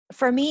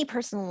For me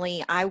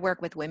personally, I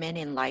work with women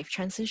in life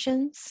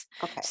transitions.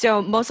 Okay.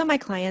 So most of my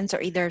clients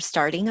are either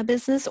starting a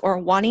business or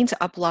wanting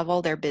to up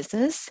level their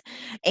business.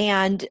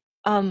 And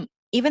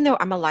even though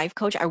I'm a life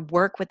coach, I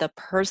work with the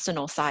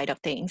personal side of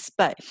things.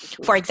 But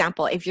for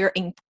example, if you're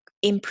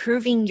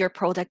improving your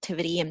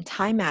productivity and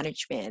time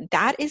management,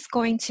 that is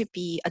going to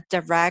be a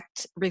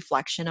direct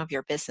reflection of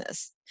your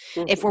business.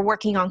 If Mm-hmm. we're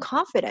working on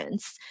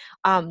confidence,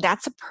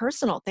 that's a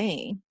personal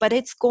thing, but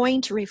it's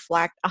going to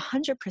reflect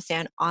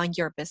 100% on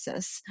your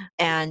business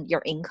and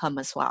your income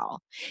as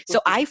well. So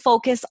I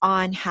focus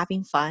on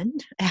having fun.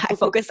 I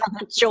focus on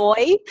the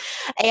joy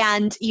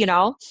and,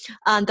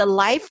 the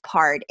life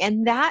part.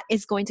 And that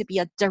is going to be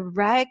a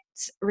direct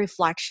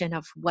reflection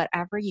of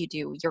whatever you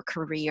do, your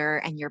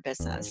career and your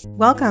business.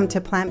 Welcome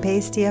to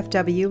Plant-Based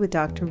DFW with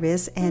Dr.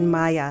 Riz and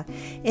Maya.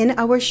 In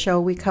our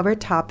show, we cover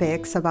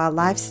topics about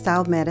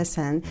lifestyle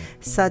medicine,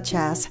 such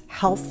as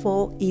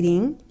healthful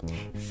eating,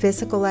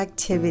 physical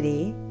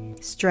activity,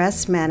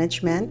 stress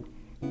management,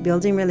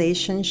 building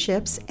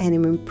relationships, and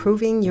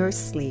improving your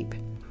sleep.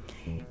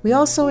 We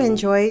also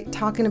enjoy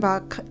talking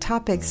about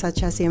topics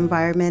such as the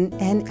environment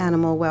and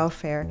animal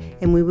welfare,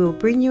 and we will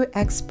bring you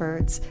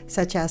experts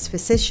such as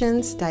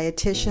physicians,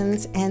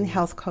 dietitians, and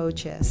health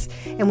coaches.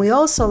 And we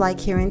also like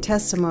hearing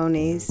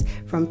testimonies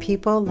from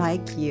people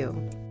like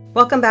you.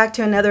 Welcome back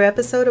to another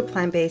episode of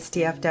Plant-Based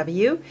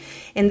DFW.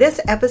 In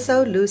this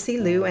episode, Lucy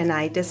Liu and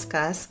I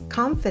discuss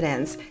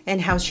confidence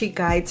and how she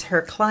guides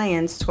her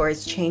clients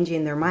towards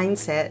changing their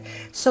mindset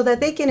so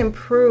that they can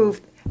improve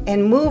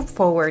and move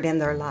forward in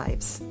their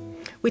lives.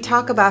 We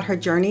talk about her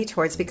journey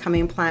towards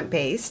becoming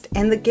plant-based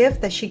and the gift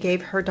that she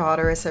gave her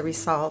daughter as a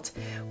result.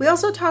 We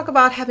also talk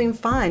about having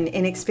fun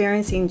and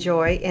experiencing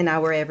joy in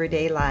our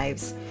everyday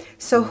lives.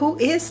 So who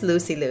is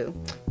Lucy Liu?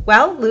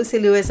 Well, Lucy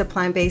Liu is a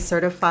plant-based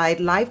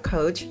certified life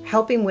coach,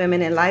 helping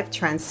women in life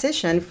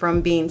transition from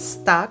being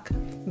stuck,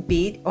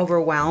 beat,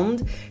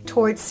 overwhelmed,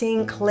 towards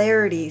seeing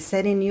clarity,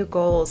 setting new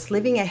goals,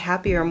 living a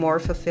happier, more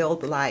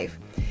fulfilled life.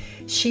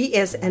 She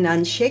is an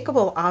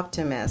unshakable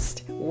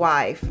optimist,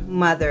 wife,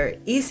 mother,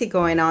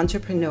 easygoing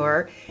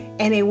entrepreneur,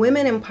 and a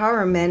women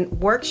empowerment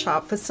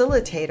workshop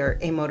facilitator,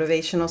 a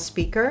motivational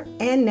speaker,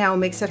 and now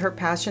makes it her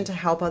passion to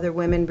help other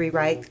women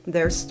rewrite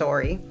their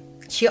story.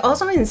 She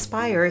also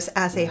inspires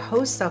as a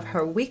host of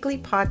her weekly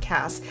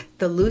podcast,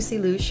 The Lucy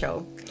Liu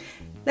Show.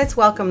 Let's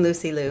welcome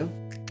Lucy Liu.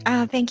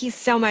 Thank you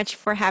so much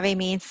for having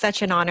me. It's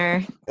such an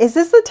honor. Is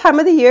this the time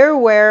of the year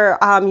where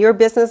your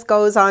business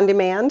goes on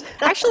demand?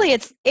 Actually,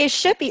 it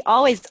should be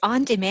always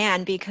on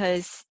demand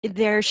because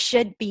there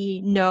should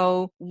be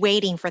no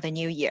waiting for the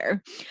new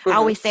year. I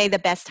always say the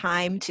best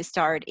time to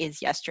start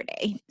is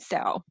yesterday.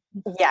 So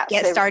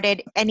get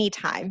started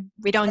anytime.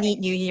 We don't need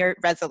New Year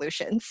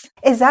resolutions.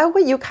 Is that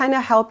what you kind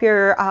of help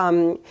your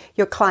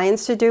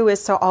clients to do,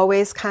 is to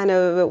always kind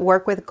of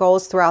work with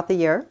goals throughout the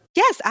year?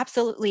 Yes,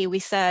 absolutely. We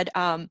said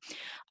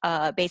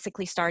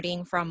basically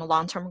starting from a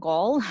long-term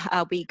goal,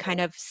 we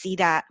kind of see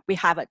that we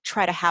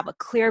try to have a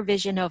clear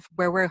vision of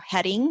where we're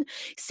heading,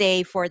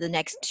 say for the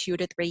next 2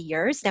 to 3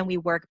 years. Then we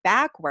work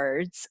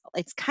backwards.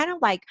 It's kind of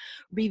like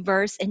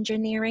reverse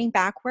engineering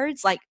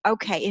backwards. Like,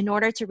 okay, in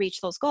order to reach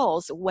those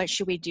goals, what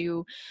should we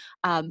do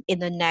in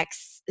the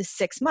next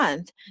 6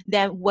 months?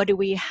 Then what do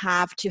we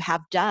have to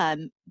have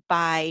done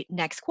by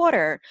next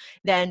quarter?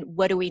 Then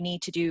what do we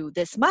need to do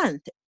this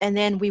month? And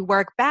then we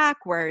work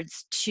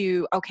backwards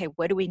to, okay,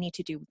 what do we need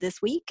to do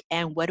this week?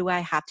 And what do I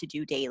have to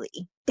do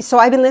daily? So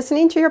I've been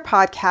listening to your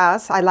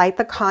podcast. I like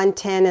the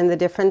content and the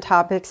different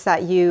topics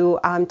that you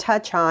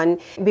touch on.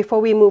 Before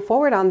we move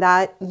forward on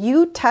that,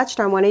 you touched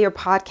on one of your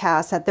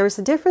podcasts that there's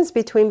a difference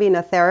between being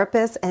a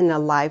therapist and a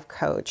life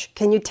coach.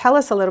 Can you tell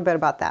us a little bit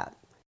about that?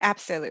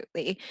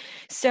 Absolutely.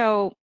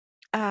 So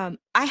I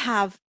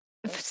have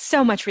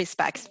so much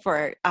respect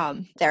for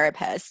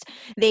therapists.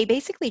 They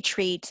basically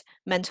treat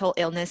mental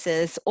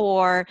illnesses,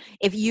 or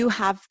if you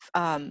have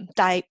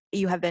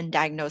you have been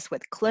diagnosed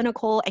with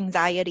clinical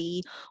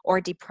anxiety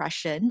or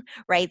depression,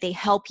 right? They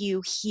help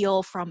you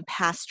heal from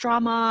past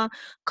trauma,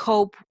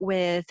 cope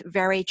with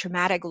very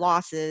traumatic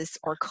losses,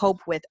 or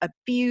cope with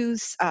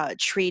abuse,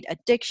 treat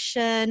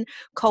addiction,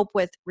 cope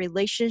with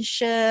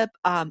relationship.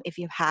 If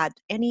you've had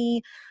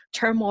any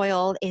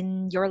turmoil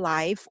in your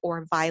life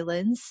or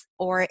violence,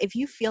 or if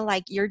you feel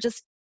like you're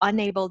just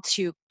unable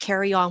to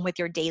carry on with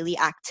your daily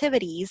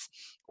activities,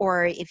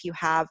 or if you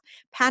have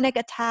panic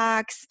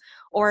attacks,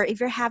 or if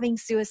you're having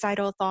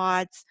suicidal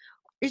thoughts,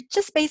 it's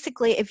just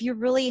basically if you're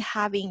really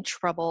having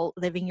trouble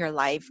living your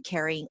life,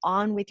 carrying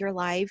on with your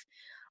life,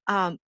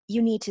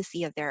 you need to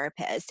see a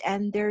therapist.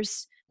 And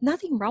there's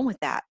nothing wrong with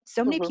that.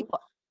 So many people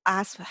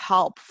ask for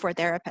help for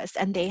therapists,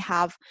 and they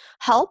have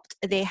helped,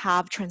 they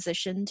have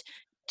transitioned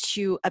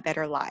to a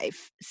better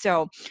life.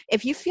 So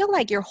if you feel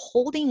like you're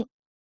holding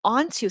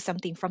onto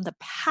something from the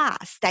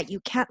past that you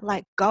can't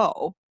let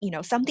go,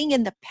 something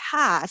in the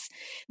past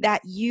that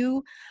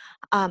you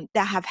that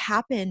have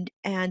happened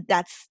and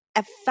that's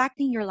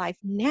affecting your life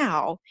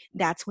now,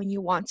 that's when you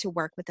want to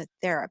work with a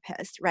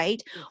therapist,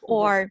 right?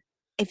 Or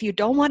if you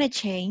don't want to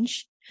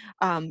change,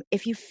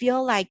 If you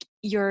feel like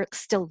you're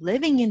still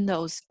living in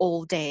those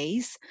old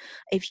days,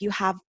 if you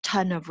have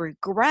ton of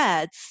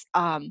regrets,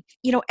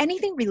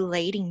 anything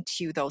relating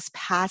to those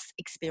past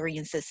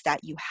experiences that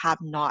you have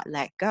not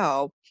let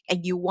go,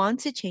 and you want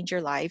to change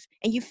your life,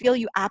 and you feel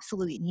you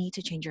absolutely need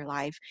to change your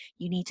life,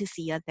 you need to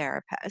see a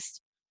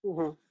therapist.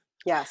 Hmm.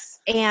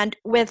 Yes. And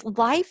with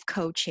life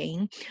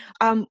coaching,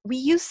 we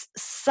use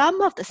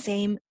some of the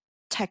same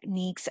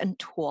techniques and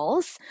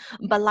tools,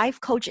 but life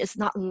coach is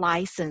not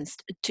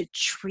licensed to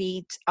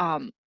treat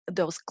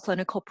those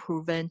clinical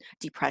proven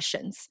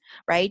depressions,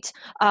 right?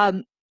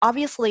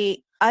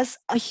 Obviously, as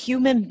a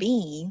human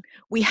being,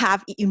 we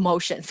have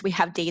emotions, we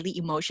have daily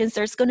emotions.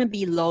 There's going to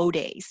be low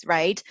days,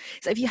 right?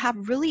 So if you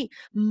have really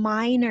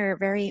minor,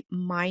 very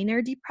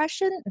minor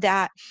depression,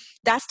 that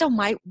still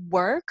might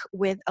work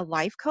with a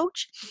life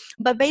coach.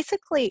 But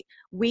basically,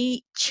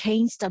 we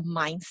change the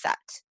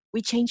mindset.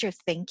 We change your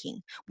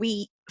thinking.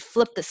 We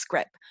flip the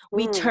script.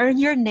 We Mm, turn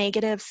your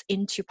negatives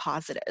into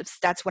positives.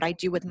 That's what I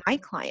do with my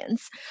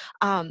clients.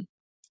 Um,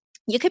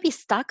 you could be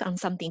stuck on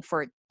something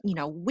for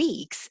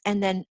weeks,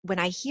 and then when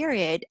I hear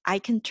it, I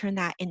can turn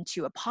that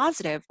into a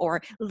positive,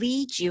 or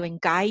lead you and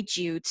guide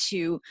you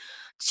to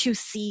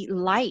see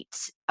light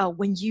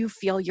when you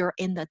feel you're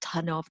in the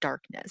tunnel of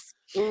darkness.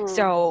 mm,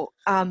 So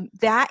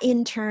that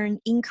in turn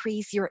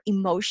increase your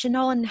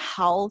emotional and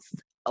health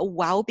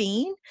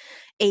well-being.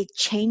 It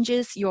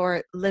changes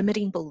your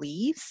limiting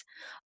beliefs,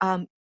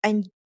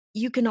 and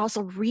you can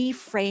also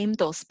reframe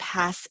those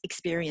past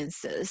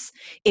experiences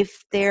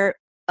if they're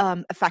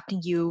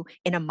affecting you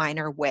in a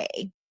minor way,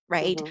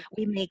 right? mhm,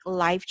 We make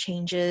life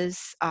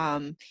changes,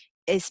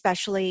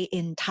 especially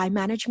in time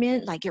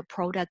management, like your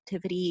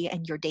productivity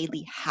and your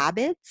daily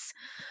habits,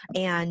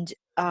 and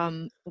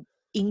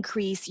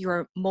increase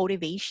your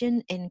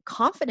motivation and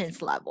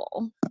confidence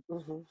level.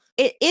 mhm.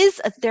 It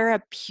is a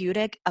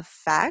therapeutic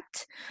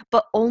effect,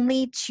 but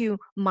only to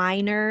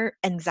minor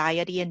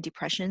anxiety and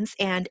depressions.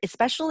 And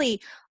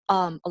especially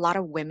a lot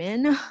of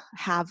women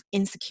have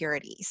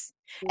insecurities.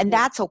 And Mhm.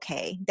 that's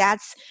okay.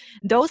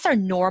 Those are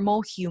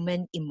normal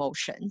human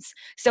emotions.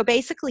 So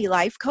basically,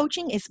 life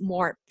coaching is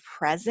more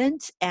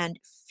present and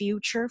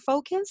future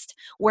focused,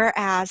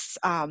 whereas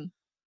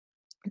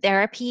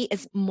therapy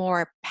is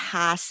more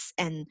past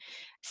and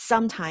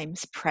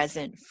sometimes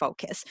present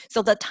focus.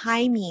 So the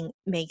timing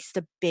makes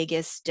the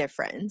biggest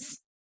difference.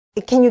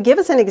 Can you give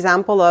us an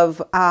example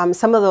of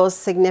some of those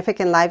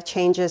significant life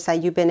changes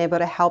that you've been able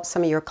to help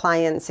some of your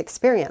clients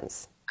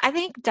experience? I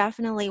think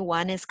definitely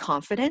one is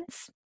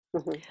confidence.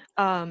 Mhm,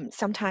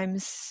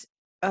 Sometimes,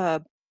 uh,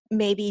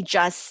 maybe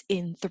just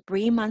in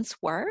 3 months'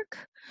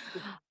 work,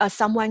 mhm,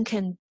 someone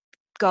can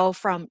go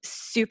from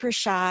super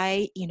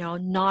shy,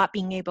 not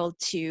being able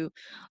to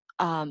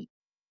um,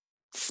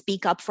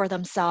 speak up for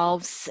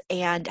themselves,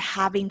 and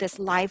having this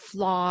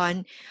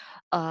lifelong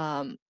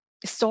um,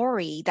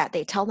 story that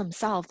they tell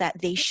themselves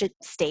that they should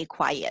stay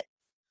quiet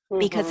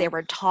because they mhm.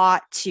 were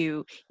taught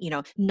to,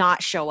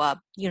 not show up,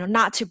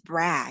 not to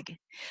brag.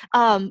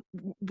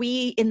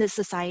 We in this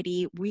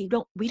society, we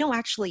don't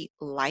actually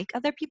like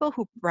other people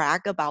who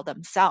brag about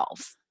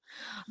themselves.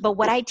 But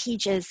what I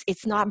teach is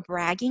it's not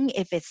bragging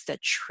if it's the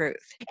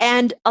truth.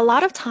 And a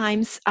lot of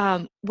times,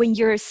 when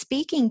you're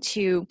speaking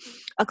to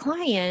a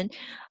client,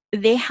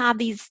 they have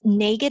these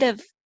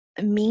negative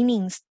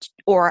meanings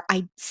or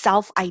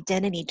self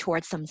identity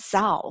towards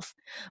themselves.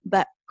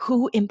 But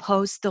who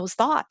imposed those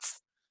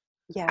thoughts?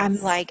 I'm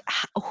Yes, like,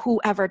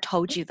 whoever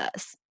told you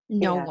this?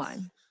 No yes.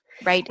 one,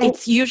 right? And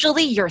It's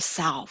usually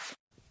yourself.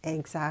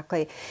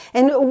 exactly.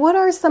 And what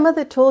are some of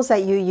the tools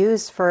that you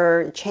use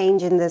for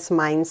changing this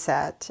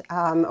mindset,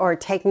 or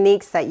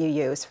techniques that you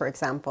use, for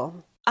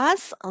example?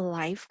 As a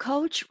life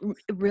coach,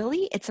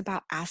 really, it's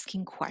about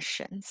asking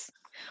questions.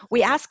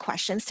 We ask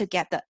questions to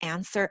get the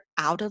answer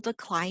out of the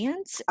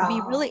client.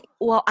 Oh,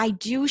 Well, I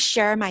do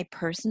share my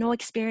personal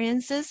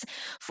experiences.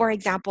 For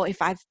example,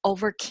 if I've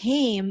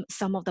overcame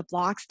some of the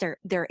blocks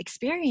they're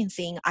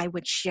experiencing, I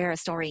would share a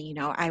story.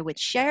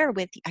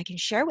 I can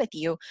share with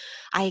you,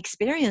 I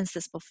experienced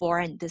this before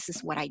and this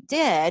is what I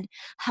did.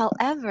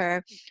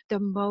 However, the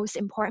most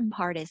important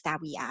part is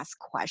that we ask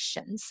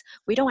questions.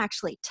 We don't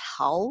actually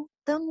tell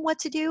them what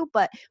to do,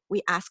 but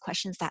we ask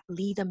questions that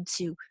lead them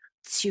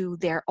to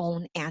their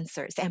own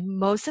answers. And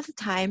most of the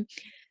time,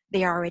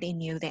 they already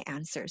knew the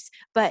answers.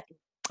 But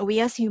we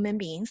as human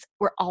beings,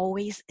 we're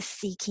always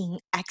seeking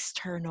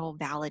external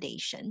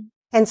validation.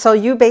 and so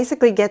you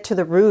basically get to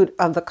the root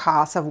of the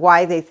cause of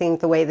why they think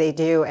the way they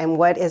do and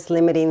what is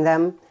limiting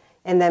them,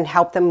 and then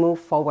help them move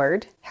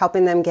forward,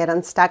 helping them get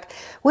unstuck.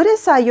 What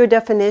is your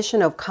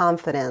definition of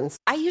confidence?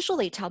 I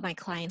usually tell my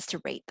clients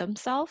to rate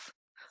themselves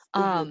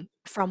Hmm.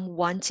 from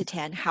 1 to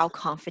 10. How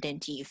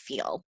confident do you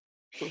feel?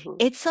 Hmm.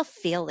 It's a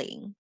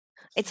feeling.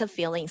 It's a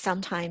feeling.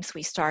 Sometimes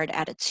we start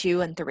at a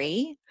 2 and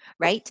 3,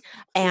 right?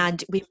 Hmm.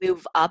 And we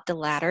move up the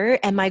ladder.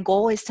 And my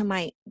goal is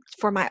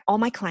for my all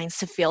my clients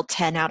to feel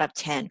 10 out of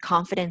 10,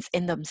 confidence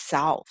in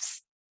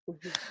themselves.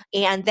 Hmm.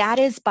 And that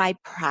is by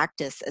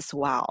practice as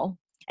well.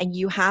 and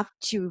you have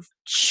to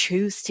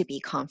choose to be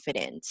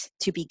confident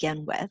to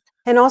begin with.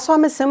 And also,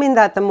 I'm assuming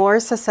that the more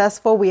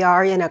successful we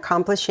are in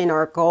accomplishing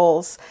our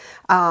goals,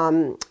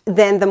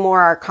 then the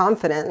more our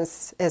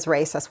confidence is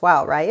raised as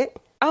well, right?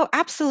 Oh,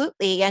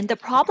 absolutely. And the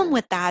problem Okay.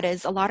 with that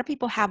is a lot of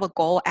people have a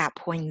goal at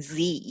point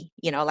Z,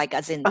 like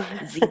as in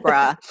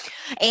zebra,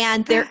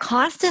 and they're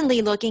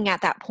constantly looking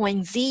at that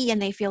point Z and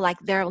they feel like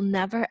they'll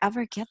never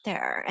ever get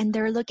there. And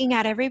they're looking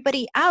at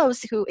everybody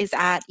else who is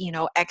at,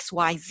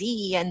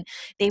 XYZ, and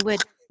they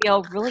would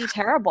feel really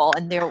terrible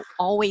and they'll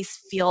always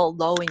feel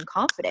low in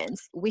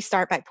confidence. We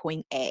start by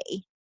point A.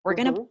 We're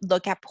going to Mm-hmm.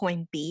 look at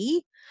point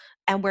B,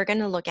 and we're going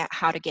to look at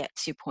how to get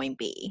to point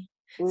B.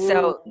 Mm.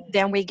 So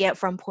then we get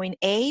from point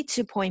A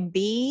to point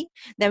B,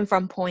 then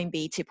from point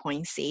B to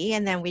point C,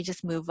 and then we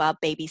just move up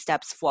baby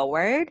steps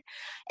forward.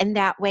 And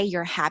that way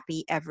you're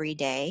happy every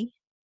day,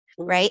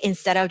 right?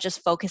 Instead of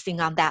just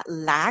focusing on that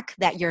lack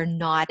that you're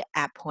not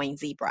at point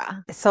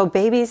zebra. So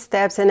baby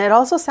steps, and it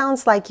also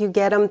sounds like you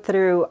get them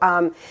through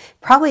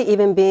probably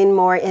even being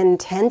more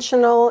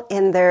intentional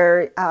in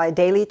their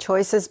daily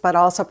choices, but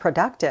also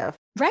productive.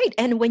 Right.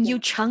 And when Yeah. you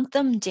chunk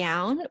them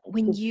down,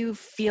 when you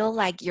feel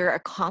like you're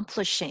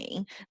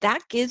accomplishing,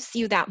 that gives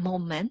you that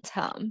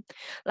momentum.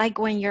 Like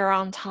when you're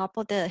on top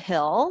of the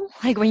hill,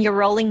 like when you're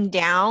rolling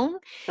down,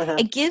 Uh-huh.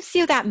 it gives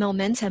you that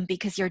momentum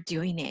because you're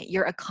doing it.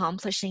 You're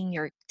accomplishing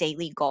your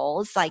daily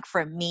goals. Like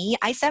for me,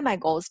 I set my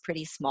goals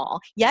pretty small.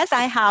 Yes,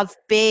 I have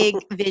big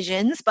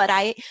visions, but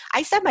I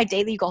set my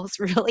daily goals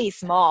really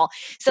small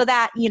so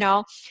that,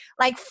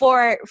 like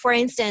for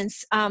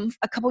instance,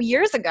 a couple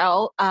years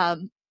ago,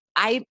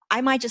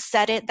 I might just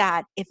set it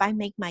that if I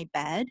make my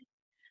bed,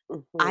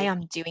 I Mhm.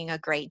 am doing a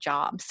great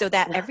job. So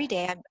that every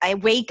day I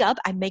wake up,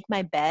 I make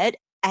my bed,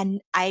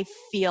 and I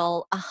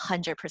feel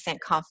 100%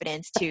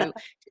 confidence to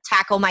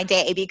tackle my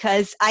day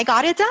because I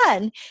got it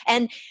done.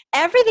 And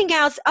everything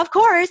else, of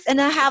course,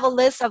 and I have a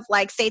list of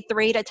like say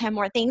 3 to 10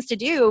 more things to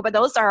do, but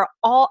those are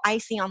all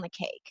icing on the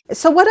cake.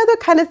 So, what other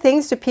kind of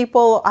things do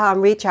people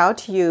reach out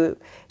to you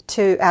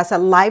to as a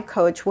life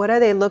coach? What are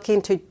they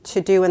looking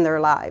to do in their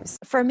lives?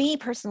 For me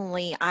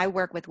personally, I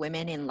work with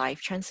women in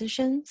life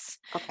transitions.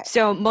 Okay.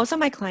 So most of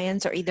my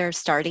clients are either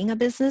starting a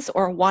business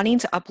or wanting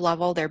to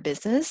up-level their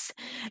business.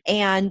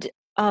 And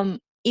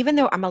even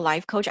though I'm a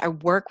life coach, I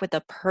work with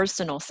the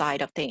personal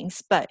side of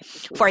things. But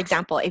Mhm. for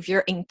example, if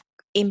you're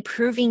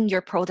improving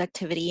your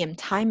productivity and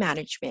time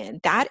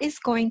management, that is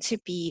going to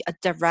be a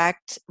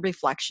direct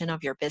reflection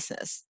of your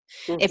business.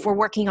 If Mhm. we're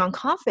working on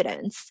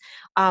confidence,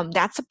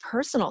 that's a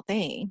personal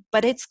thing,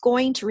 but it's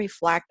going to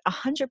reflect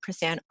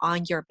 100%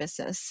 on your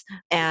business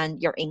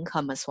and your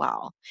income as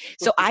well.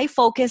 So Mhm. I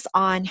focus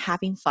on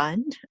having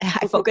fun.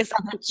 I Mhm. focus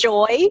on the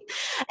joy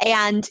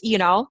and,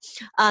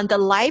 on the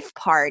life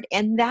part.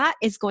 And that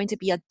is going to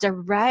be a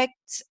direct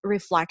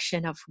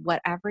reflection of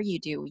whatever you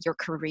do, your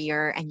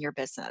career and your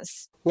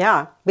business.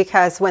 Yeah,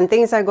 because when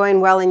things are going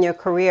well in your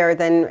career,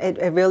 then it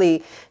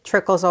really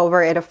trickles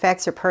over. It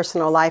affects your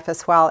personal life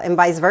as well, and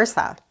vice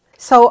versa.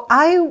 So,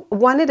 I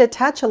wanted to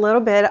touch a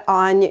little bit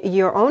on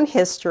your own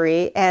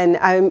history, and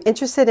I'm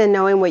interested in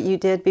knowing what you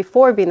did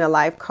before being a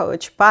life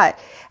coach. But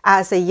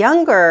as a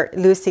younger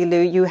Lucy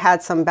Liu, you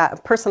had some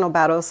personal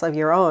battles of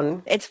your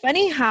own. It's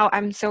funny how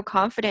I'm so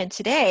confident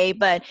today,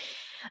 but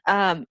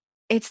um,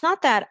 it's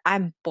not that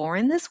I'm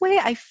born this way.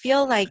 I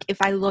feel like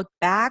if I look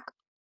back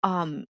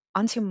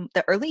onto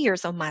the early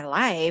years of my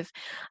life,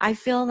 I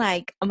feel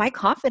like my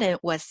confidence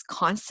was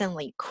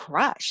constantly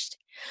crushed.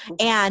 Mhm.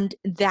 And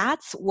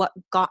that's what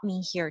got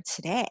me here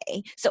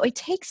today. So it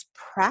takes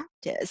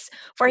practice.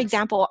 For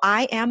example,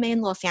 I am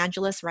in Los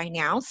Angeles right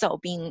now. So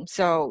being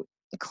so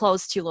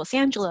close to Los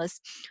Angeles,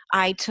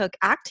 I took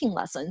acting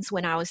lessons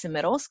when I was in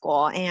middle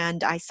school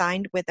and I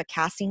signed with a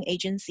casting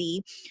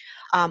agency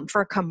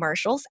for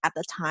commercials at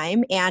the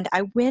time. And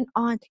I went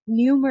on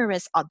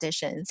numerous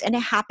auditions, and it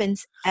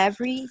happens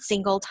every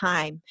single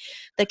time.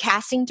 The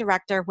casting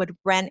director would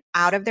run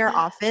out of their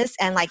office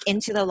and like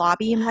into the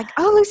lobby and like,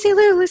 oh, Lucy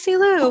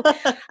Liu,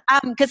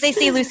 because they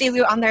see Lucy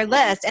Liu on their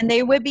list, and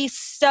they would be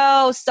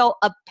so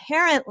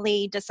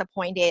apparently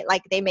disappointed.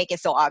 Like they make it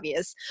so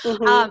obvious.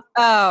 Mhm.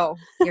 Oh,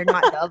 you're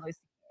not the Lucy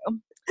Liu.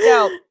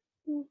 So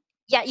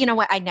yeah, you know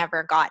what? I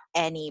never got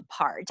any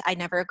part. I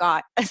never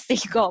got a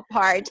single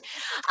part.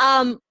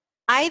 Um,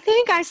 I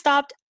think I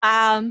stopped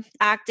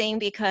acting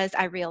because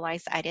I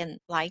realized I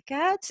didn't like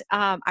it.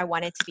 I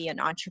wanted to be an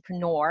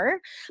entrepreneur,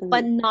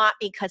 but Mhm. not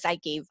because I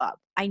gave up.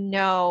 I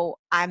know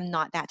I'm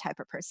not that type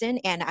of person,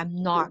 and I'm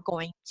Mhm. not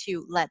going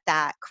to let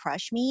that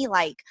crush me.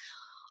 Like,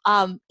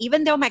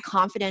 even though my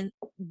confidence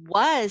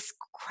was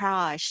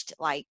crushed,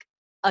 like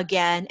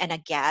again and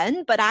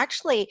again, but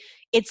actually,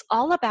 it's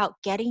all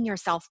about getting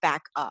yourself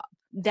back up.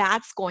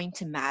 That's going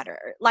to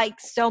matter. Like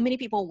so many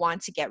people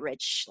want to get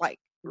rich, like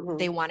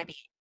they Mhm. want to be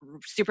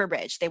super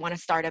rich, they want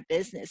to start a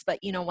business, but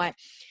you know what?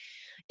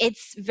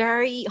 It's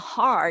very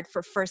hard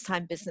for first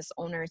time business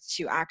owners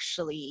to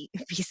actually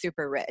be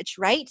super rich,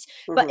 right?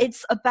 But Mhm.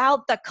 it's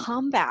about the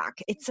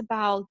comeback. It's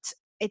about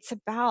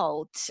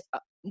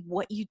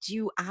what you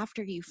do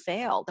after you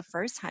fail the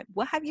first time.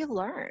 What have you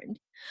learned,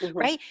 Mhm.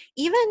 right?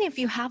 Even if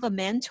you have a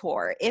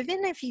mentor,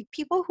 even if you,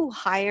 people who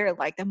hire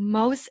like the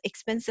most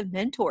expensive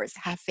mentors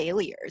have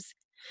failures,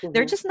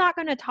 they're Mhm. just not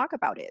going to talk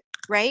about it,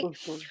 right?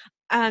 Mhm.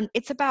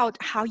 It's about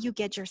how you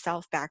get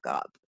yourself back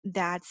up.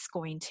 That's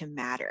going to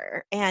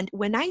matter. And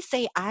when I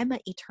say I'm an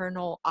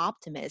eternal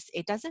optimist,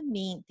 it doesn't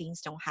mean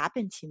things don't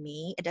happen to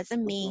me. It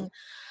doesn't Mhm. mean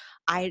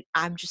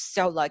I'm just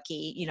so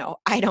lucky, you know,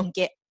 I don't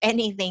get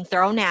anything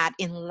thrown at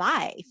in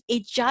life.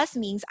 It just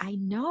means I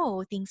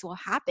know things will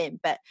happen,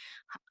 but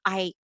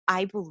I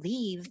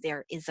believe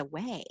there is a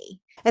way.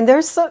 And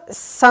there's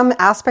some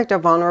aspect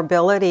of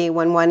vulnerability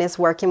when one is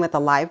working with a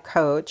life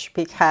coach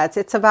because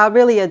it's about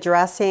really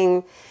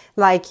addressing,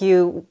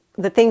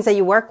 the things that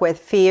you work with,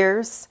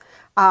 fears,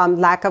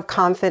 lack of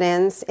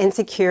confidence,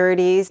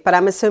 insecurities. But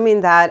I'm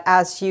assuming that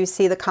as you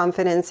see the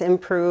confidence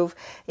improve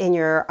in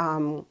your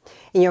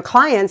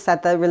clients,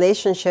 that the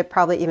relationship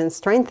probably even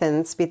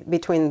strengthens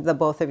between the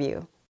both of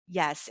you.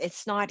 Yes,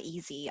 it's not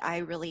easy.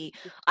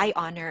 I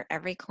honor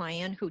every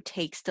client who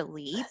takes the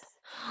leap.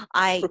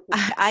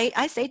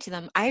 I say to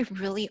them, I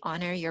really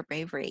honor your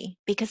bravery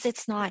because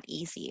it's not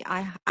easy.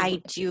 I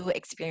Mhm. do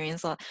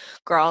experience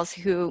girls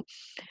who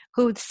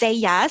say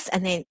yes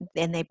and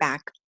they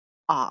back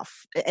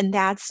off. And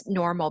that's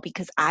normal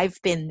because I've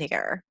been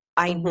there.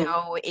 I Mhm.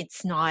 know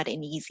it's not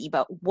an easy,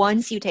 but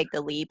once you take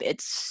the leap,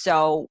 it's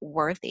so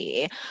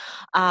worthy.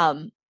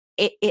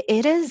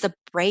 It is a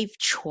brave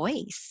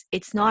choice.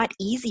 It's not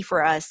easy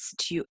for us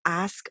to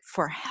ask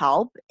for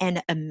help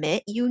and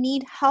admit you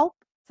need help.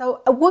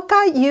 So, what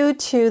got you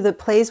to the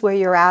place where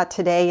you're at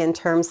today in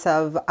terms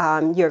of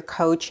your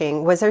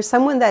coaching? Was there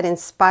someone that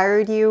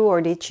inspired you,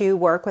 or did you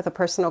work with a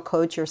personal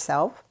coach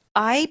yourself?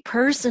 I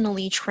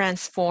personally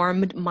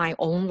transformed my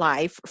own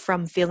life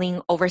from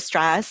feeling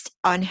overstressed,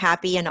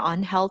 unhappy, and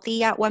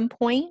unhealthy at one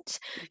point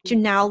to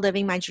Mhm. now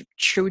living my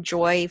true,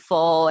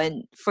 joyful,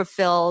 and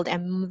fulfilled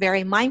and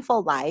very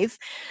mindful life.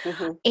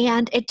 Mhm.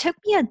 And it took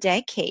me a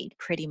decade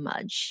pretty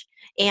much.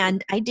 Mhm.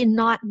 And I did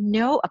not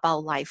know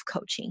about life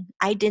coaching.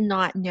 I did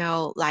not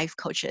know life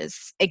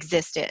coaches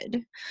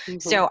existed. Mhm.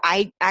 So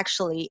I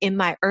actually, in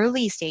my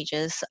early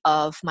stages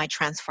of my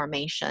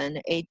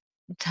transformation,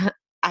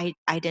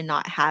 I did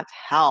not have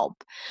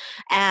help.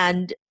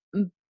 And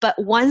but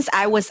once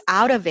I was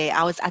out of it,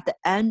 I was at the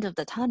end of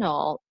the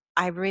tunnel.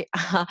 I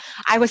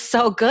was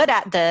so good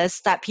at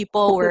this that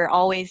people were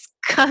always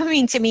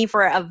coming to me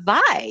for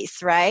advice,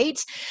 right?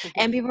 Mhm.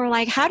 And people were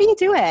like, "How do you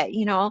do it?"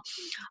 You know,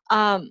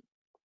 um,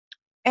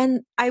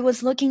 and I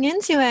was looking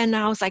into it, and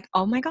I was like,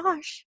 "Oh my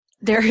gosh,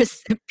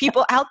 there's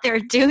people out there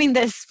doing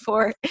this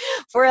for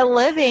a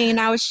living." And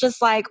I was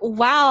just like,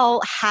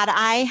 "Wow, had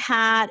I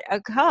had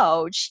a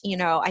coach, you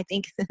know, I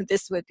think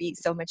this would be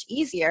so much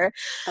easier."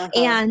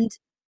 Uh-huh.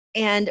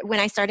 And when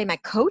I started my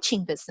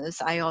coaching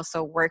business, I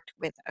also worked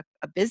with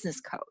a business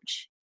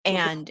coach.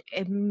 Mhm. And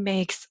it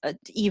makes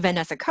even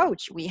as a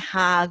coach, we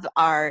have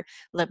our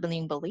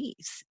limiting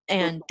beliefs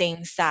and Mhm.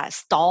 things that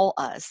stall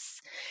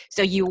us.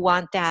 So you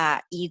want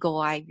that eagle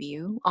eye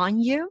view on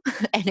you,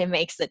 and it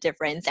makes a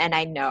difference. And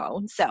I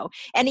know. So,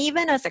 and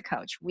even as a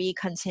coach, we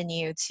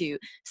continue to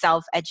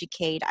self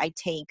educate. I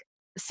take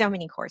so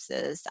many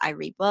courses, I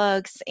read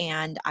books,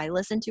 and I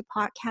listen to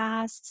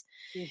podcasts.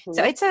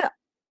 So Mhm. it's a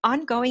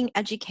ongoing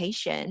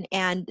education,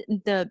 and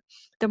the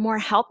more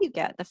help you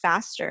get, the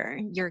faster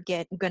you're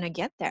gonna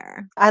get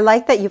there. I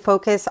like that you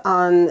focus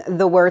on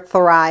the word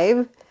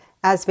thrive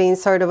as being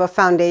sort of a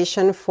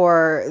foundation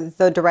for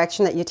the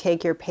direction that you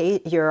take your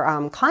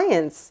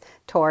clients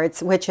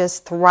towards, which is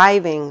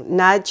thriving,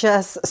 not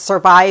just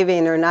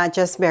surviving or not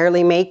just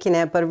barely making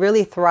it, but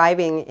really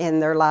thriving in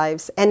their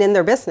lives and in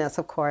their business,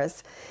 of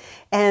course.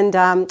 And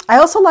I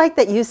also like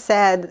that you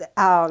said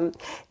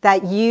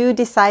that you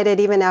decided,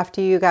 even after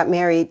you got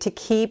married, to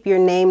keep your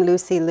name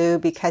Lucy Liu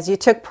because you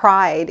took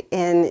pride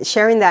in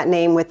sharing that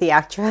name with the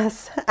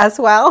actress as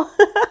well.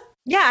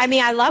 Yeah, I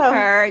mean, I love So,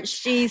 her.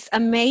 She's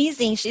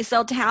amazing. She's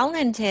so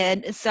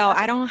talented. So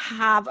I don't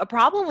have a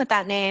problem with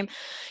that name.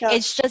 yeah,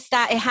 It's just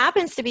that it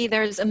happens to be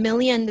there's a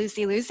million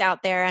Lucy Lius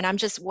out there, and I'm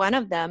just one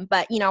of them.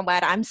 But you know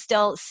what? I'm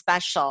still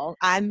special.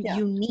 I'm yeah.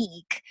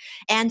 unique.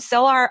 And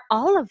so are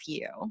all of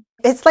you.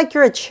 It's like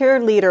you're a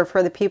cheerleader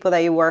for the people that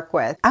you work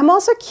with. I'm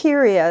also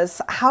curious,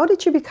 how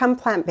did you become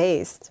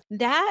plant-based?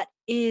 That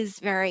is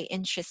very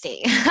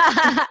interesting.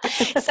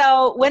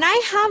 So when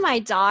I had my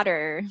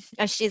daughter,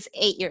 she's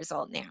 8 years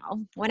old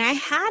now. When I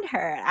had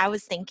her, I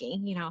was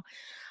thinking, you know,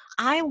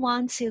 I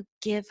want to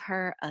give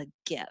her a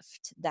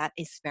gift that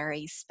is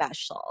very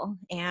special.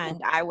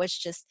 And I was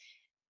just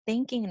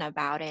thinking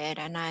about it,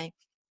 and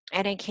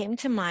it came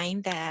to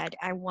mind that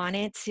I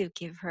wanted to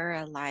give her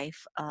a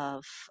life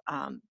of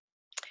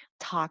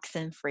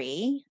toxin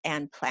free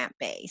and plant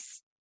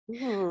based.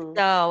 Mm-hmm.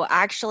 So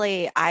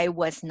actually, I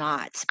was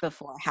not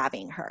before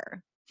having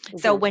her.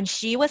 So Mm-hmm. when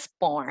she was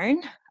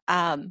born,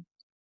 um,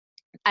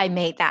 I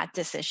made that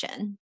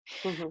decision.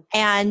 Mm-hmm.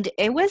 And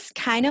it was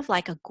kind of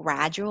like a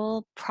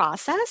gradual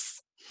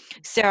process.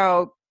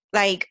 So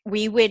Like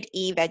we would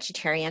eat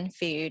vegetarian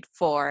food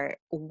for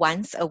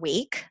once a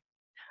week.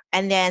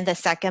 And then the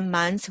second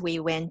month we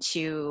went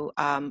to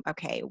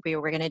okay, we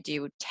were gonna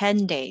do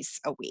 10 days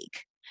a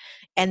week.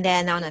 And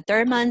then on the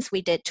third month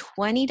we did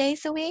 20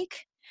 days a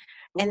week.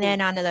 And Mm,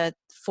 then on the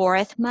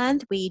fourth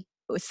month, we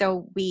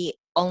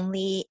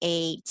only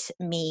ate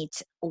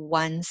meat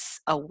once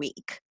a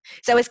week.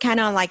 So it's kind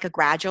of like a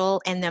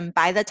gradual. And then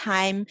by the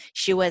time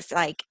she was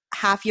like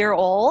half-year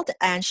old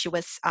and she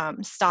was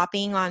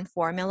stopping on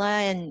formula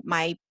and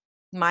my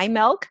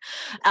milk,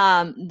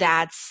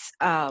 that's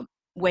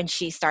when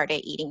she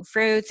started eating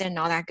fruits and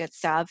all that good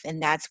stuff.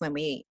 And that's when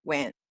we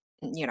went,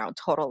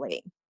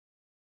 totally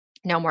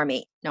no more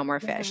meat, no more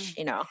yeah. fish,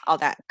 all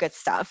that good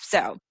stuff.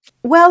 So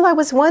Well, I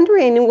was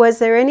wondering, was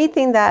there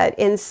anything that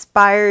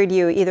inspired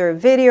you, either a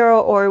video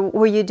or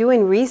were you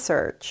doing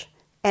research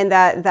and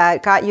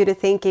that got you to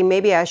thinking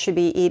maybe I should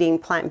be eating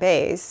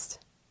plant-based?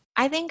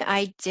 I think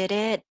I did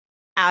it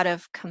out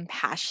of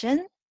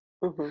compassion.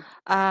 Hmm.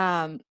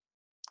 Um,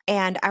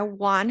 and I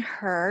want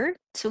her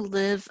to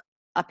live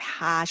a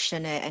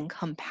passionate and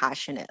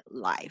compassionate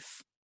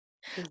life.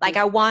 Like,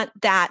 Hmm. I want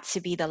that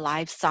to be the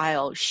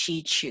lifestyle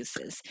she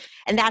chooses.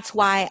 And that's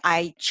why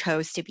I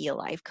chose to be a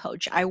life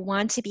coach. I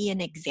want to be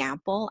an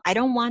example. I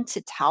don't want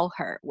to tell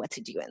her what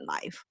to do in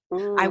life.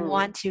 I Mm.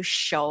 want to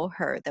show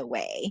her the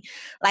way.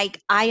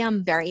 Like, I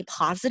am very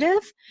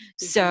positive,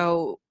 Hmm.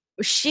 so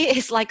she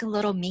is like a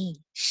little me.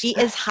 She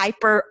is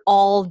hyper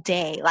all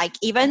day. Like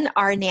even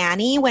our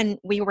nanny when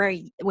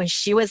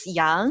she was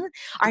young,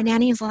 our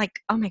nanny is like,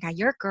 "Oh my God,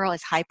 your girl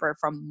is hyper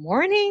from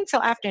morning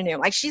till afternoon."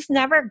 Like she's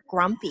never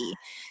grumpy.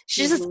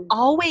 She's just Hmm.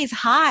 always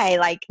high,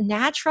 like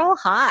natural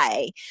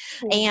high.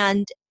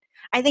 And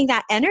I think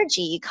that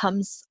energy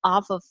comes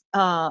off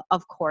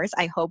of course,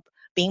 I hope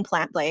being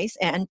plant-based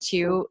and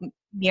to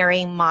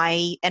mirroring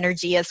my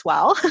energy as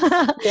well.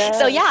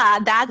 So Yeah. yeah,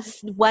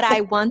 that's what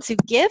I want to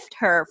gift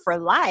her for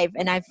life.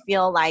 And I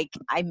feel like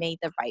I made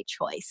the right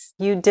choice.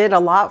 You did a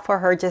lot for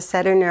her, just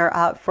setting her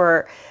up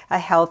for a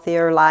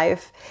healthier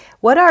life.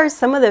 What are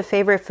some of the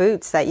favorite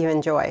foods that you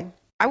enjoy?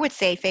 I would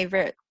say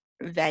favorite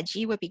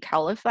veggie would be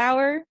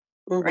cauliflower,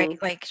 right?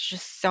 Hmm. Like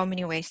just so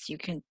many ways you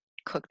can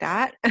cook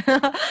that.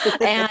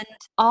 And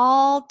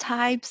all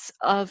types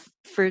of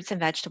fruits and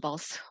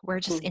vegetables.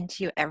 We're just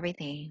into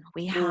everything.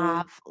 We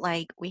have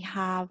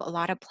a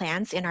lot of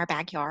plants in our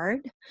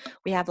backyard.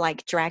 We have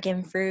like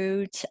dragon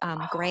fruit,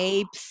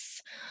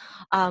 grapes.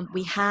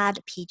 We had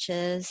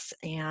peaches,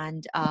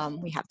 and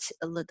we have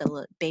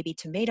the baby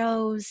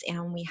tomatoes,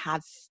 and we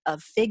have a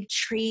fig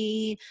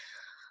tree.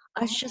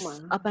 It's Oh, just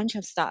wow. a bunch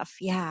of stuff.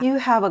 Yeah. You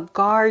have a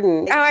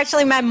garden. Oh,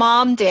 actually, my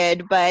mom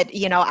did, but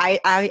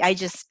I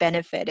just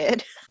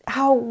benefited.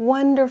 How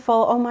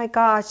wonderful. Oh my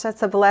gosh,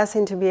 that's a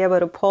blessing to be able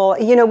to pull.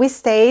 You know, we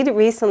stayed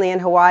recently in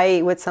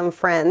Hawaii with some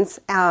friends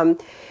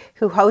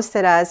who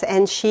hosted us,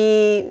 and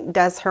she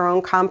does her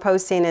own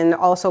composting and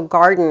also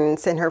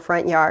gardens in her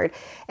front yard.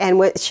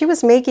 And she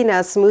was making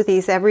us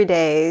smoothies every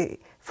day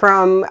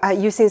from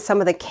using some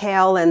of the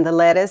kale and the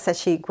lettuce that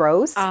she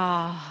grows.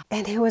 Ah,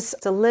 And it was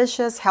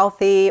delicious,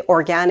 healthy,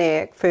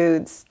 organic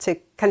foods to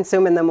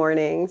consume in the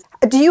mornings.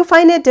 Do you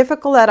find it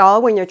difficult at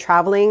all when you're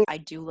traveling? I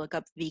do look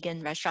up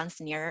vegan restaurants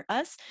near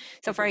us.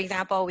 So, for Mhm,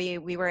 example, we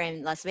were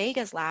in Las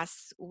Vegas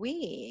last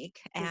week,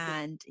 mhm.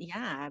 and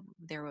yeah,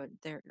 there were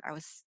there I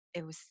was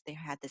it was they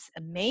had this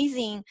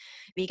amazing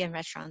vegan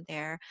restaurant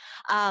there.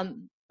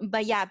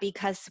 But yeah,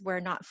 because we're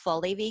not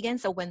fully vegan,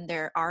 so when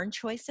there aren't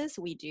choices,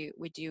 we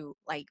do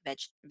like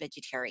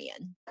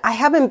vegetarian. I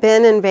haven't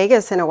been in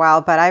Vegas in a while,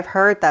 but I've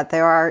heard that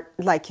there are,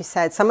 like you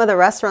said, some of the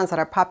restaurants that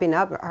are popping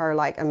up are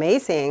like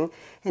amazing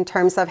in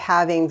terms of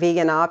having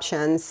vegan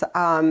options.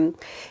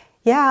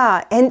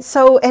 Yeah, and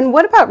so, and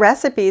what about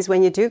recipes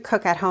when you do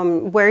cook at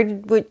home? Where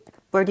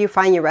do you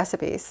find your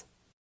recipes?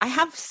 I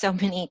have so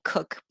many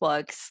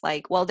cookbooks,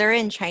 like, well, they're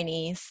in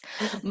Chinese,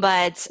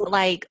 but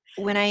like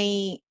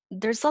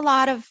there's a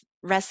lot of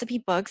recipe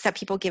books that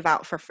people give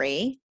out for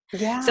free.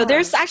 So Yeah.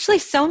 there's actually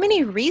so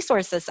many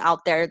resources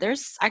out there.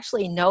 There's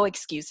actually no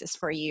excuses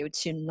for you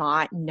to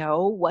not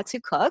know what to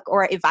cook.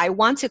 Or if I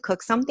want to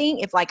cook something,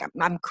 if like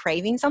I'm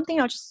craving something,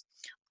 I'll just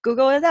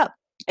Google it up.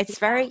 It's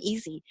very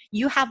easy.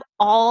 You have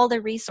all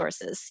the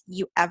resources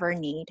you ever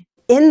need.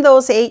 In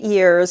those 8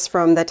 years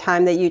from the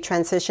time that you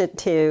transitioned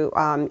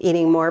to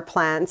eating more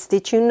plants,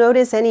 did you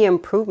notice any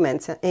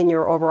improvements in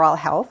your overall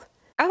health?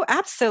 Oh,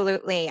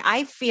 absolutely.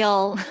 I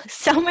feel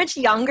so much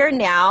younger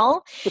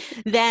now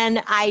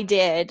than I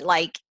did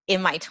like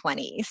in my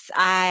 20s.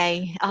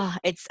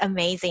 It's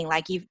amazing.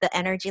 Like the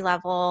energy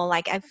level,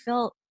 like I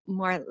feel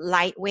more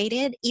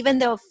light-weighted, even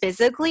though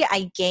physically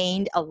I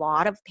gained a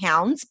lot of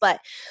pounds,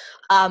 but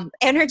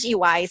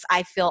energy-wise,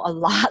 I feel a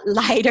lot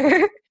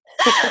lighter.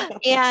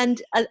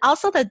 And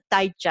also the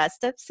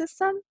digestive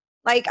system.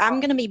 Like I'm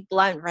gonna be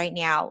blunt right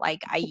now.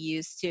 Like I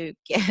used to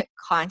get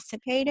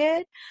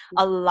constipated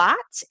a lot,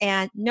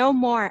 and no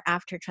more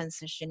after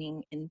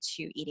transitioning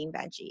into eating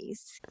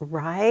veggies.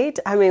 Right?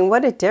 I mean,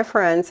 what a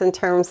difference in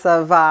terms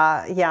of,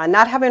 yeah,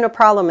 not having a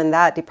problem in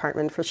that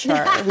department for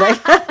sure.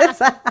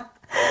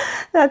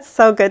 That's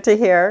so good to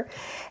hear.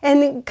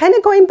 And kind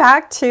of going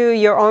back to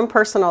your own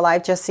personal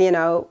life, just,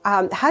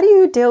 how do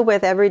you deal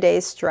with everyday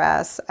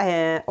stress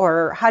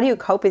or how do you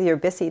cope with your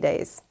busy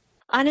days?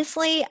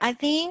 Honestly, I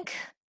think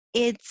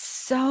it's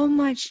so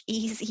much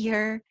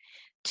easier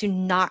to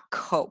not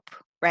cope,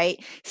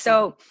 right?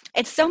 Mhm, So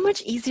it's so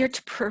much easier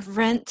to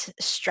prevent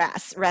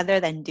stress rather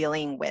than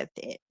dealing with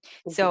it.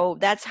 mhm, So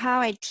that's how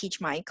I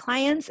teach my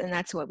clients, and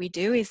that's what we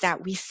do is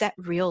that we set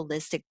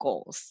realistic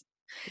goals.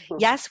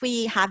 mhm, Yes,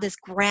 we have this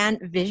grand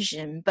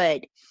vision,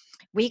 but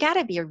we got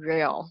to be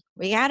real.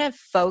 We got to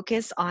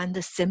focus on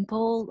the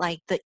simple, like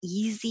the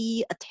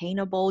easy,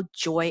 attainable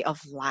joy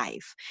of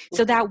life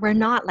so mhm, that we're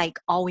not like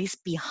always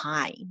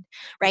behind,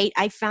 right?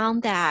 I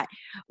found that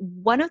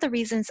one of the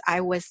reasons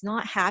I was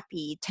not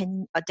happy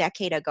a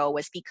decade ago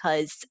was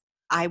because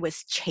I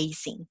was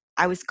chasing.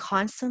 I was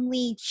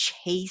constantly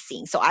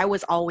chasing. So I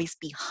was always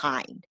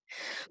behind.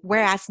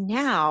 Whereas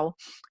now,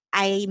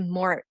 I'm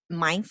more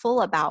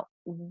mindful about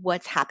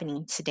what's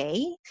happening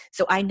today.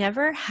 So I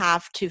never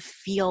have to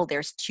feel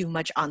there's too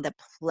much on the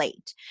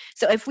plate.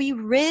 So if we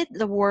rid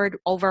the word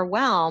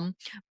overwhelm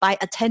by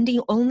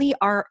attending only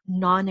our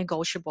non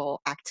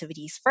negotiable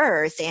activities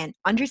first and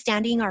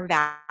understanding our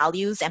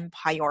values and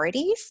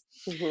priorities,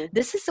 mhm,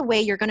 this is the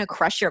way you're going to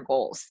crush your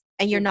goals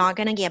and you're mhm, not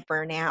going to get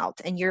burned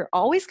out and you're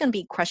always going to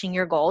be crushing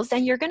your goals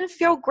and you're going to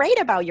feel great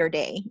about your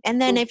day.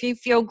 And then mhm. if you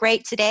feel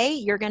great today,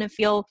 you're going to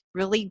feel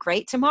really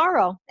great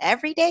tomorrow,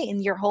 every day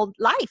in your whole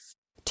life.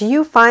 Do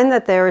you find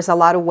that there is a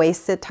lot of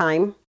wasted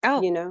time?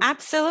 Oh, You know?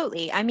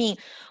 absolutely. I mean,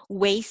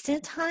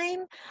 wasted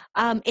time,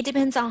 it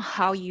depends on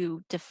how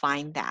you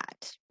define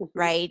that, Mhm,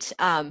 right?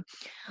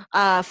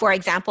 For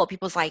example,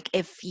 people's like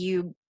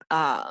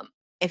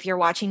if you're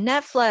watching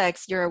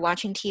Netflix, you're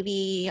watching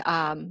TV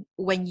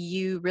when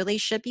you really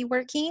should be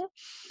working,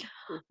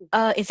 mhm,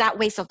 is that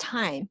waste of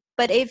time?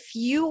 But if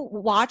you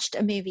watched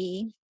a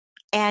movie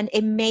and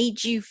it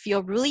made you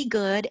feel really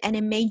good and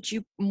it made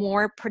you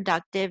more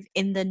productive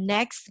in the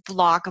next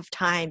block of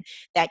time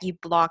that you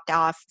blocked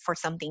off for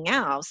something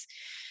else,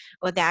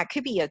 well, that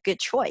could be a good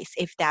choice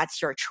if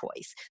that's your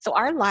choice. So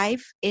our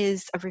life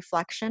is a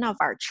reflection of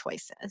our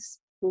choices.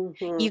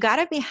 You mhm. got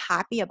to be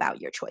happy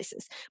about your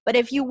choices. But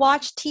if you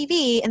watch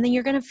TV and then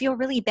you're going to feel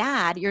really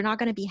bad, you're not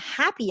going to be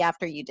happy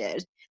after you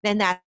did, then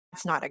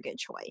that's not a good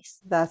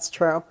choice. That's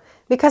true.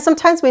 Because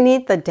sometimes we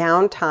need the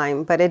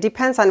downtime, but it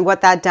depends on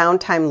what that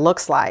downtime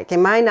looks like. It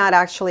might not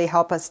actually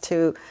help us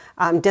to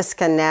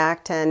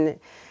disconnect and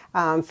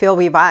feel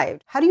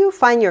revived. How do you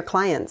find your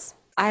clients?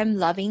 I'm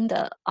loving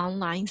the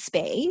online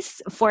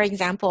space, for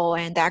example,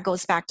 and that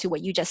goes back to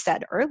what you just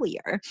said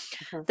earlier.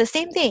 Mhm, The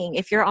same thing,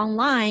 if you're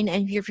online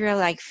and if you're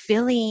like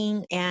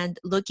feeling and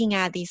looking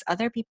at these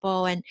other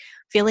people and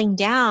feeling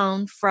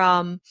down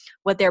from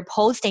what they're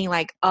posting,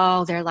 like,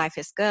 oh, their life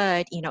is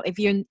good, if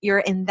you're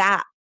in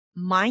that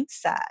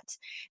mindset,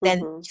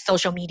 then mhm,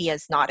 social media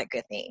is not a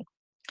good thing.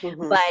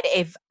 mhm, But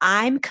if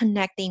I'm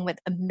connecting with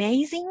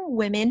amazing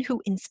women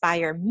who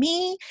inspire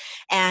me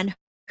and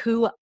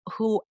who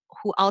who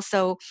who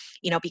also,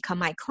 become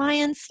my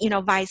clients,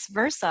 vice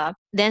versa,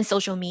 then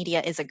social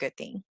media is a good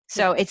thing.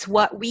 So mhm, it's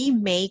what we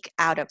make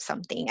out of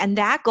something. And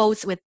that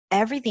goes with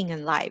everything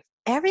in life.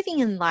 Everything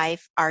in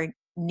life are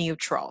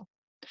neutral.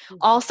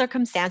 All mhm.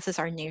 circumstances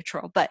are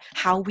neutral, but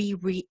how we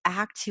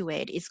react to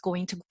it is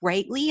going to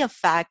greatly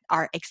affect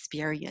our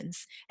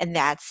experience. And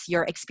that's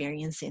your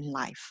experience in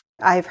life.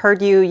 I've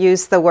heard you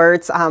use the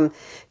words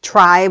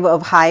tribe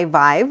of high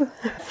vibe.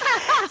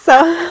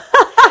 So,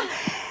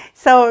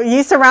 so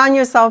you surround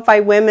yourself by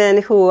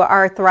women who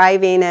are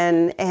thriving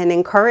and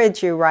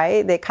encourage you,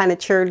 right? They kind of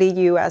cheerlead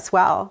you as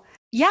well.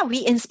 Yeah,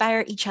 we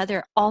inspire each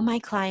other. All my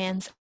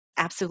clients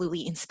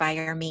absolutely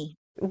inspire me.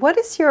 What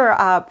is your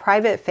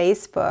private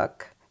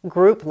Facebook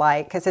group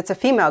like? Because it's a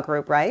female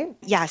group, right?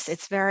 Yes,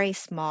 it's very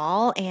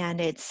small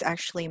and it's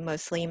actually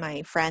mostly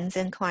my friends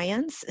and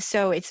clients.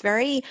 So it's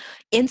very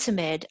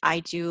intimate.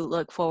 I do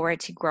look forward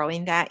to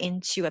growing that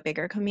into a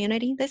bigger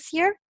community this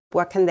year.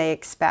 What can they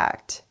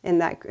expect in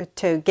that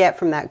to get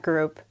from that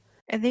group?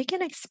 And they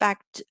can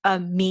expect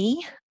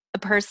me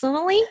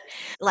personally.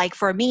 Like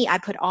for me, I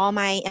put all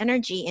my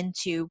energy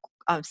into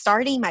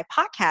starting my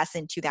podcast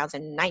in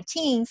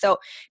 2019. So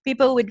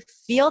people would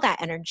feel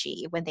that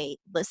energy when they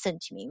listen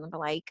to me and be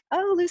like,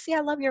 oh, Lucy,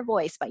 I love your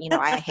voice, but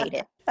I hate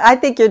it. I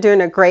think you're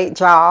doing a great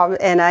job,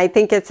 and I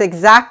think it's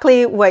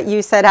exactly what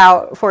you set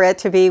out for it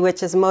to be,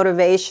 which is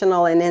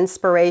motivational and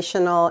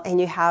inspirational, and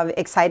you have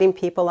exciting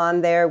people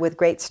on there with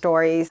great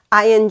stories.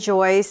 I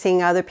enjoy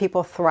seeing other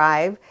people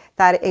thrive.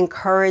 That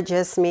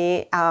encourages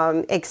me,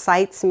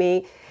 excites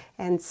me,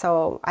 and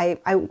so I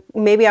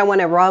maybe I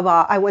want to rub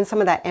off. I want some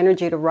of that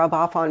energy to rub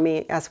off on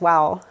me as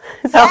well.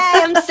 Yay, So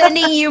I'm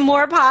sending you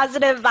more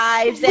positive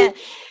vibes. And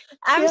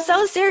I'm yeah.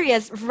 so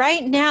serious.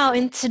 Right now,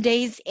 in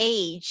today's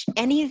age,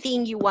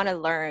 anything you want to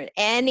learn,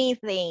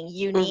 anything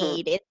you Hmm.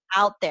 need, it's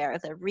out there.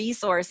 The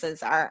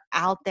resources are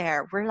out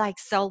there. We're like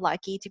so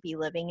lucky to be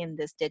living in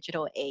this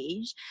digital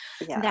age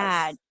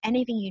that Yes.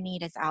 anything you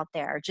need is out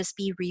there. Just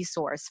be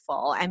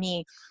resourceful. I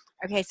mean,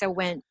 okay, so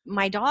when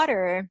my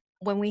daughter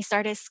when we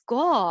started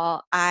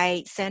school,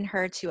 I sent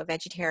her to a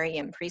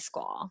vegetarian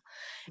preschool.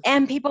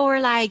 And people were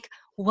like,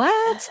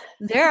 "What?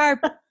 There are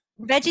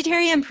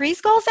vegetarian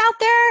preschools out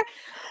there?"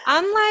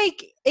 I'm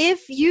like,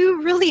 if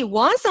you really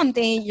want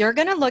something, you're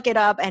going to look it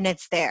up and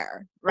it's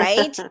there,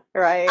 right?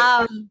 Right.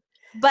 Um,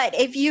 but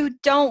if you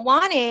don't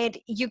want it,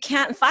 you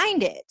can't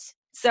find it.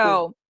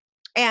 So,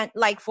 and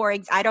like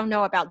I don't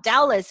know about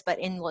Dallas, but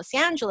in Los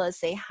Angeles,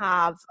 they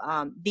have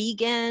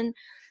vegan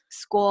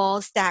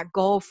schools that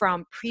go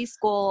from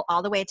preschool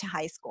all the way to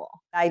high school.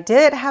 I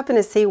did happen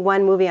to see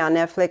one movie on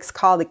Netflix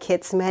called The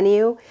Kids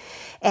Menu,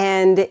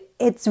 and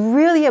it's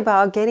really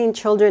about getting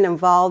children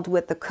involved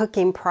with the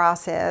cooking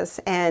process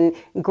and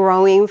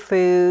growing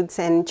foods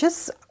and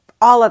just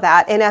all of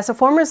that. And as a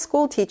former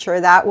school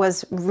teacher, that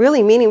was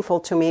really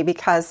meaningful to me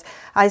because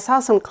I saw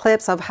some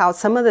clips of how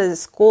some of the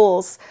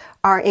schools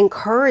are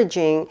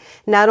encouraging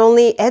not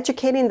only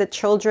educating the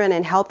children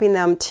and helping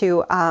them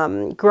to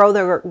grow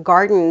their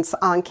gardens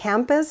on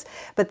campus,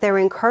 but they're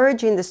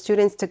encouraging the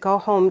students to go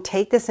home,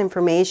 take this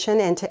information,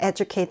 and to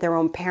educate their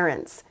own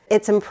parents.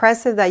 It's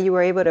impressive that you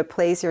were able to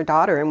place your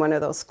daughter in one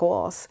of those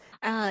schools.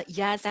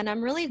 Yes, and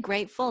I'm really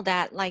grateful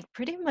that like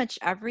pretty much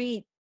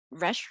every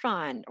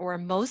restaurant or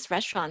most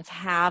restaurants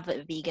have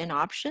vegan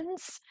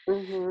options.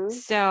 Hmm.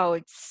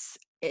 So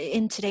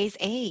in today's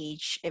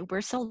age,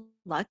 we're so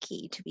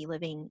lucky to be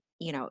living,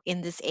 in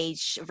this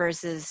age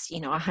versus,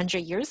 100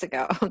 years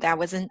ago. That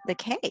wasn't the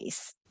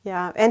case.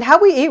 Yeah, and how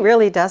we eat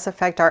really does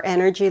affect our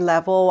energy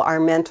level, our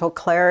mental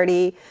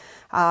clarity,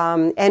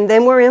 and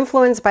then we're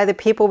influenced by the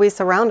people we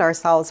surround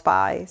ourselves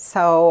by.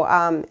 So,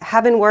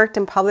 having worked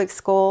in public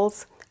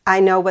schools, I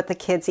know what the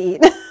kids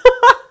eat.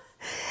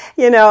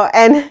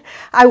 And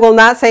I will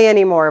not say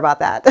any more about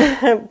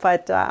that.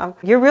 But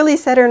you're really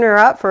setting her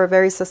up for a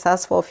very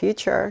successful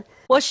future.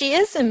 Well, she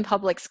is in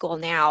public school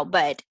now,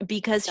 but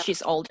because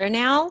she's older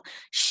now,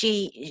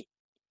 she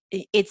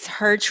it's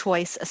her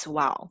choice as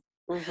well.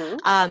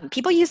 Hmm.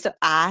 People used to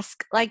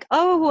ask like,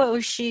 oh, well,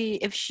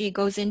 if she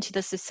goes into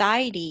the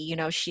society,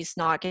 she's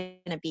not going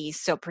to be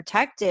so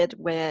protected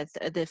with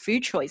the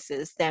food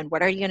choices, then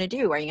what are you going to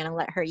do? Are you going to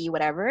let her eat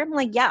whatever? I'm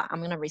like, yeah, I'm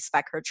going to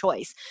respect her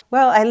choice.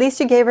 Well, at least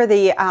you gave her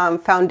the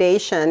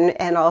foundation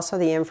and also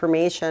the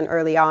information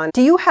early on.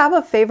 Do you have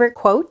a favorite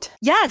quote?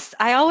 Yes,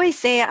 I always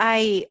say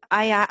I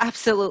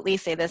absolutely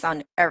say this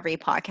on every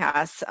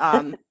podcast.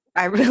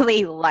 I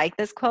really like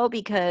this quote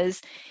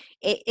because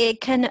it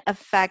can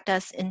affect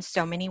us in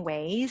so many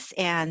ways,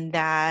 and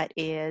that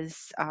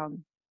is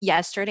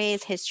yesterday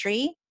is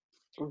history,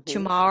 Hmm.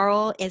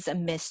 tomorrow is a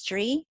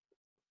mystery,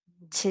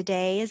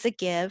 today is a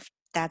gift.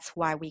 That's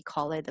why we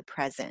call it the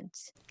present.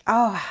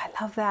 Oh, I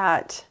love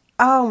that.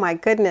 Oh my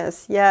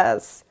goodness,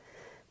 yes.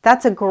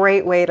 That's a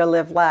great way to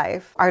live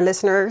life. Our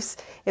listeners,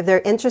 if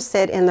they're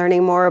interested in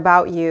learning more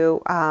about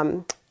you,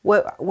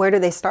 where do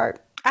they start?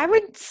 I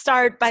would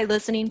start by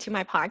listening to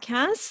my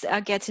podcast,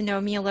 get to know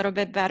me a little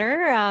bit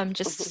better.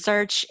 Just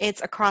search, it's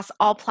across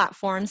all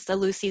platforms, The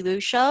Lucy Liu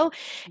Show.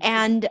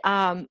 And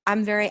I'm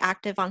very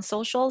active on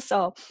social.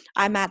 So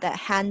I'm at the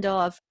handle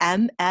of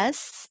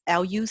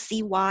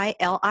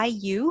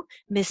MSLucyLiu,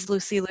 Miss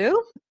Lucy Liu,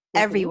 Mhm.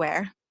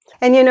 everywhere.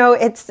 And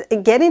it's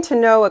getting to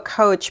know a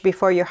coach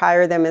before you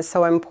hire them is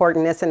so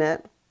important, isn't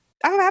it?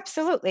 Oh,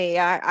 absolutely.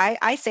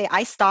 I say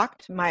I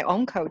stalked my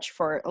own coach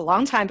for a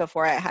long time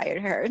before I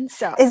hired her.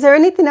 So Is there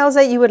anything else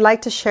that you would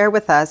like to share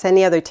with us?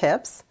 Any other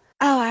tips?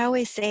 oh, I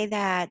always say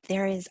that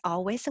there is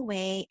always a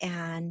way,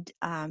 and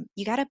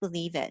you got to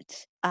believe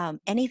it.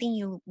 Anything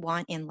you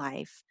want in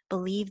life,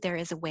 believe there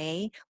is a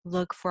way,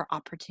 look for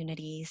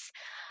opportunities.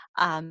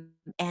 And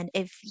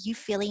if you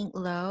feeling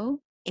low,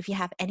 if you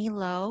have any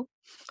low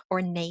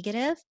or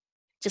negative,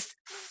 just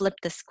flip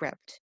the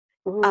script.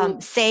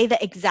 Mm, Say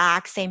the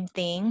exact same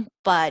thing,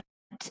 but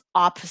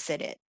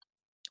opposite it.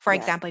 For yeah.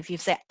 example, if you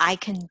say, I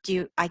can't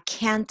do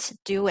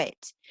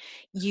it,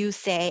 you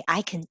say,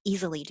 I can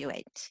easily do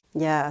it.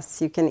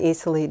 Yes, you can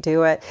easily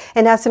do it.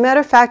 And as a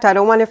matter of fact, I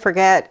don't want to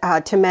forget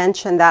to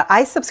mention that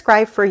I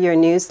subscribed for your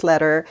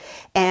newsletter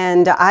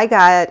and I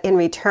got in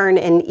return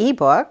an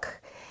ebook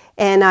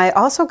and I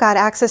also got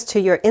access to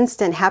your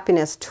instant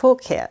happiness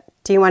toolkit.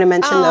 Do you want to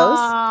mention those?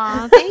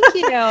 Oh, thank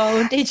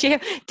you. Did you?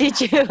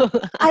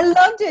 I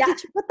loved it. Yeah.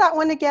 Did you put that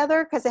one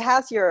together? Because it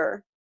has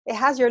your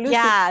Lucy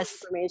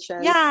Yes.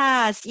 information.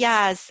 Yes,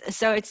 yes.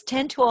 So it's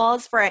 10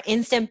 tools for an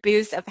instant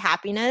boost of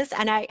happiness.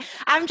 And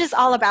I'm just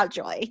all about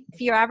joy.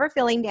 If you're ever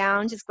feeling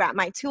down, just grab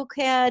my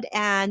toolkit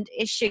and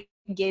it should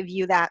give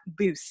you that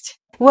boost.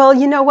 Well,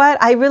 you know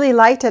what? I really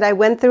liked it. I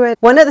went through it.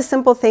 One of the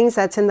simple things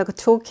that's in the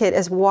toolkit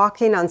is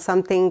walking on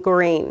something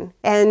green.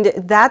 And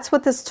that's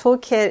what this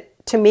toolkit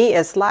to me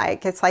is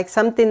like. It's like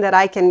something that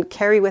I can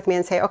carry with me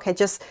and say, okay,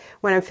 just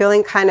when I'm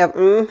feeling kind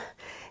of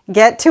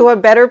get to a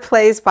better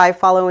place by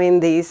following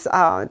these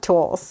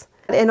tools.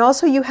 And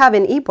also, you have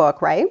an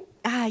ebook, right?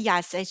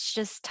 Yes, it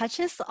just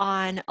touches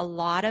on a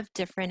lot of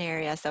different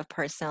areas of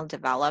personal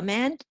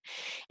development,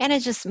 and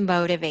it's just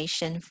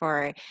motivation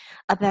for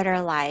a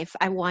better life.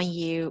 I want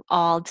you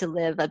all to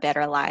live a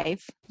better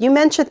life. You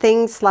mentioned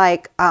things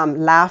like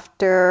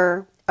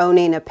laughter,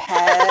 owning a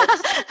pet.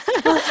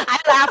 I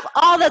laugh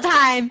all the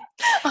time.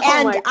 Oh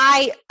And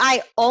my.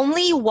 I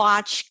only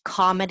watch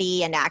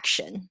comedy and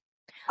action.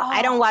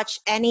 I don't Oh, watch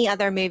any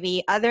other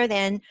movie other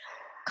than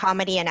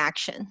comedy and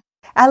action.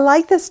 I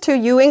like this too.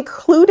 You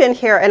include in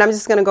here, and I'm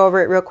just going to go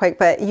over it real quick,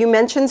 but you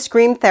mentioned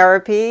scream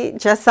therapy,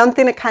 just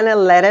something to kind of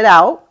let it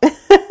out.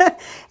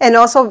 And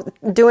also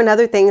doing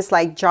other things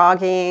like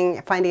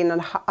jogging, finding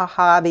a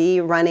hobby,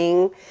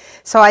 running.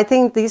 So I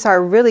think these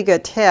are really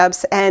good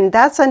tips, and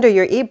that's under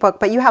your ebook,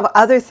 but you have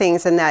other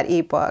things in that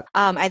ebook.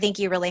 I think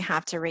you really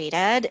have to read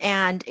it,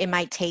 and it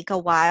might take a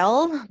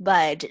while,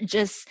 but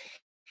just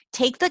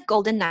take the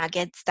golden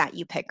nuggets that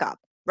you pick up,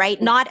 right?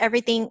 Not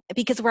everything,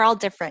 because we're all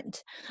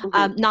different.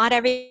 Mhm. Not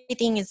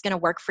everything is going to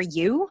work for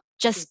you.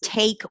 Just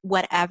take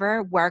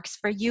whatever works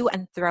for you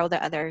and throw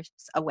the others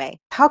away.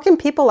 How can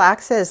people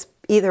access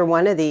either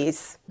one of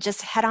these?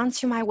 Just head on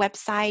to my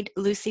website,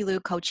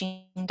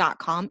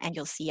 lucyliucoaching.com, and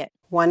you'll see it.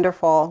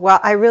 Wonderful. Well,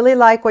 I really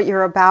like what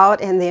you're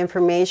about and the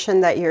information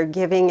that you're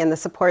giving and the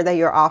support that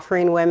you're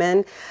offering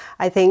women.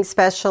 I think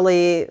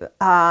especially,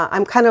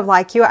 I'm kind of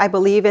like you. I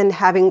believe in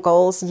having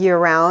goals year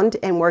round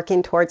and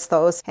working towards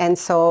those. And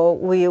so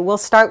we will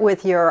start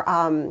with your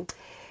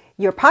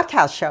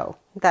podcast show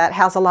that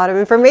has a lot of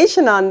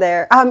information on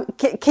there.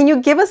 Can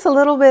you give us a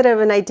little bit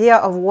of an idea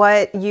of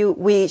what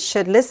we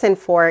should listen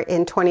for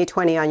in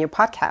 2020 on your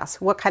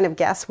podcast? What kind of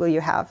guests will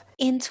you have?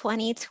 In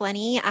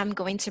 2020, I'm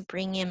going to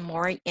bring in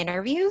more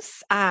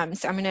interviews. So I'm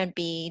going to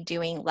be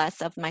doing less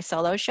of my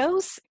solo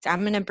shows. So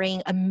I'm going to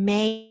bring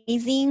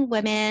amazing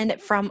women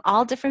from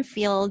all different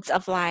fields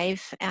of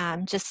life,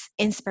 just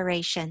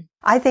inspiration.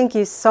 I thank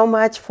you so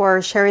much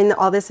for sharing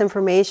all this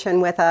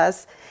information with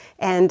us.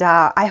 And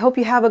I hope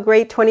you have a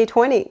great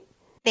 2020.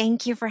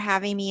 Thank you for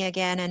having me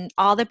again. And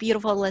all the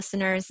beautiful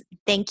listeners,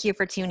 thank you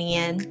for tuning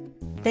in.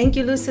 Thank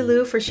you, Lucy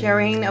Liu, for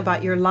sharing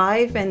about your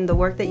life and the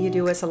work that you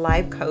do as a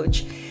life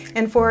coach.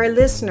 And for our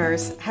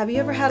listeners, have you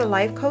ever had a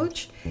life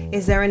coach?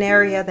 Is there an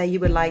area that you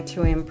would like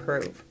to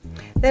improve?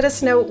 Let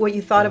us know what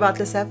you thought about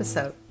this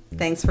episode.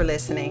 Thanks for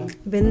listening.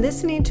 You've been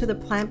listening to the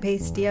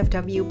Plant-Based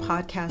DFW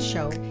podcast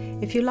show.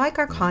 If you like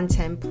our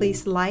content,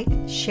 please like,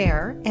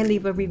 share, and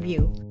leave a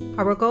review.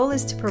 Our goal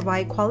is to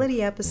provide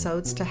quality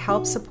episodes to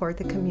help support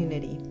the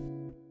community.